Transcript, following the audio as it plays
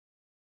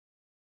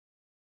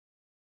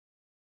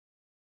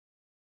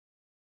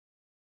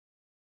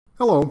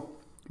Hello,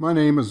 my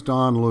name is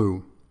Don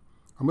Leu.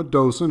 I'm a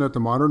docent at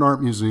the Modern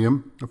Art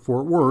Museum of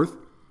Fort Worth,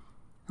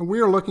 and we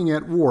are looking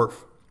at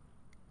Wharf,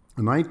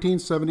 a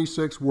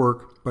 1976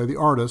 work by the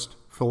artist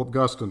Philip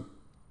Guston.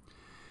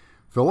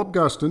 Philip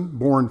Guston,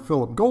 born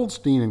Philip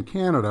Goldstein in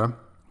Canada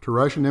to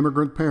Russian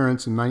immigrant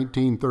parents in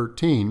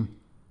 1913,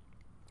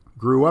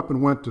 grew up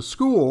and went to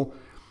school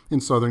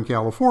in Southern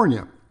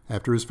California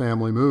after his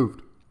family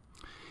moved.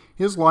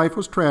 His life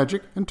was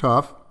tragic and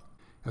tough.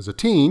 As a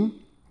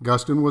teen,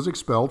 Guston was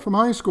expelled from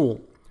high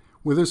school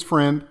with his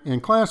friend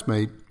and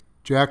classmate,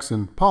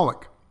 Jackson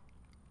Pollock.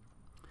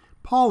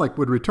 Pollock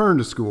would return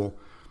to school,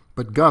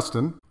 but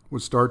Guston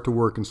would start to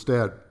work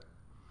instead.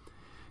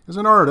 As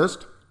an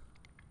artist,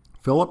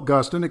 Philip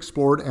Guston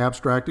explored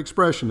abstract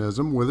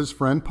expressionism with his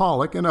friend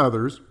Pollock and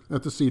others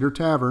at the Cedar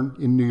Tavern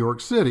in New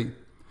York City.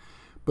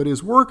 But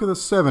his work of the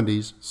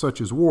 70s, such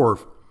as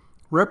Wharf,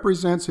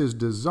 represents his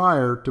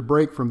desire to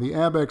break from the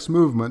Abex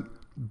movement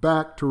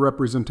back to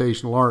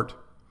representational art.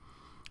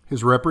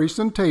 His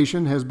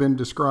representation has been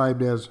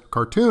described as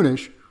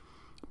cartoonish,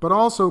 but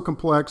also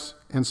complex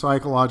and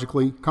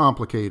psychologically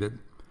complicated,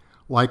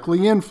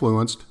 likely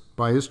influenced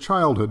by his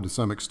childhood to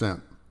some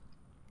extent.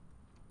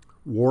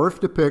 Wharf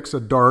depicts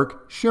a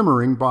dark,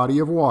 shimmering body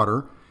of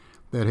water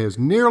that has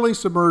nearly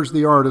submerged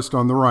the artist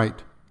on the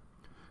right.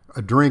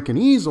 A drink and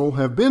easel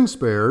have been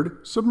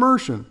spared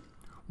submersion,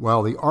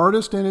 while the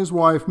artist and his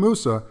wife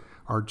Musa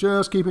are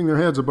just keeping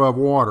their heads above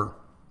water.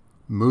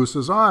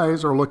 Musa's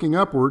eyes are looking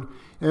upward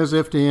as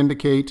if to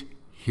indicate,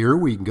 here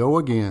we go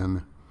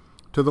again.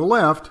 To the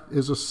left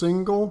is a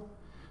single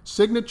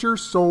signature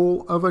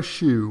sole of a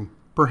shoe,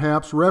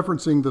 perhaps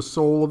referencing the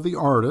soul of the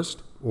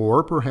artist,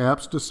 or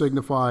perhaps to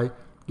signify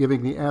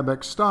giving the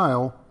Abex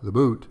style the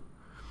boot.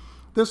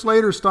 This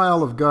later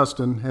style of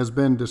Guston has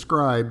been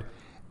described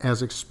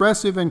as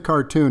expressive and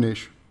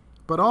cartoonish,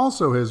 but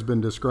also has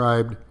been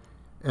described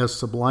as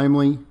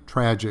sublimely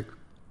tragic.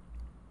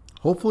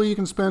 Hopefully you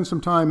can spend some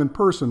time in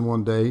person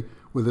one day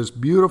with this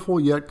beautiful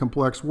yet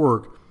complex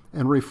work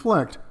and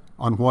reflect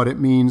on what it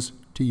means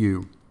to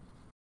you.